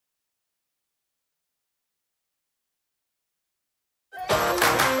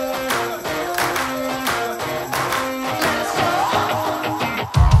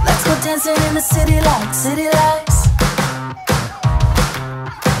dancing in the city lights, city lights.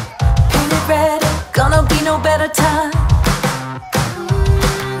 Painted red, gonna be no better time.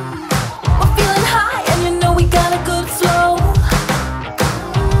 We're feeling high and you know we got a good flow.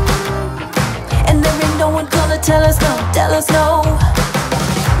 And there ain't no one gonna tell us no, tell us no.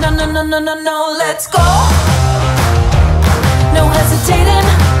 No, no, no, no, no, no, let's go. No hesitating.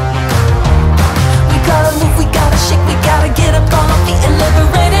 We gotta move, we gotta shake, we gotta get up on our feet and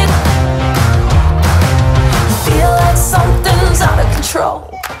liberate it. You feel like something's out of control.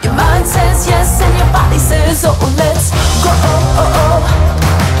 Your mind says yes and your body says oh, let's go, oh, oh, oh.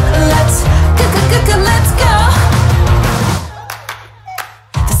 Let's go, let's go.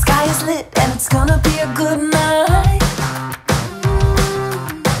 The sky is lit and it's gonna be a good night.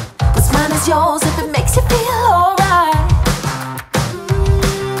 What's mine is yours if it makes you feel alright.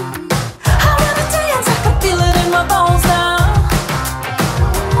 I wanna dance, I can feel it in my bones now.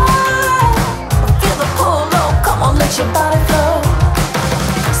 Feel the pull, oh, come on, let your body flow.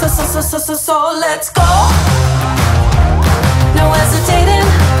 So, let's go. No hesitating.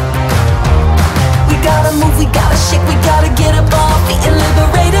 We gotta move, we gotta shake, we gotta get up on our feet and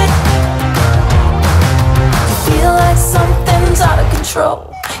liberate it. You feel like something's out of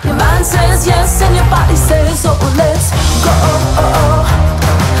control. Your mind says yes and your body says oh, let's go, oh, oh.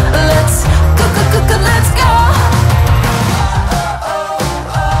 Let's go, let's go.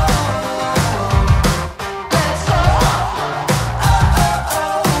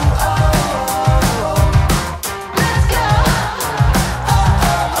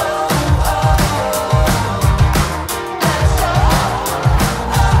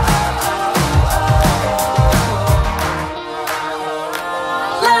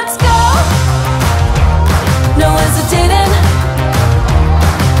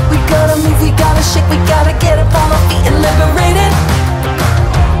 Shake, we gotta get up on our feet and liberate it.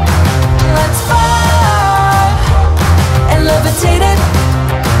 Let's vibe and levitate it.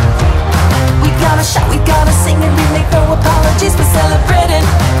 We gotta shout, we gotta sing, and we make no apologies for celebrating.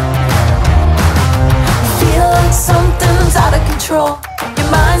 Feel like something's out of control. Your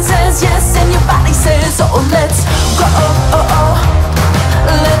mind says yes and your body says oh, let's go, oh, oh, oh.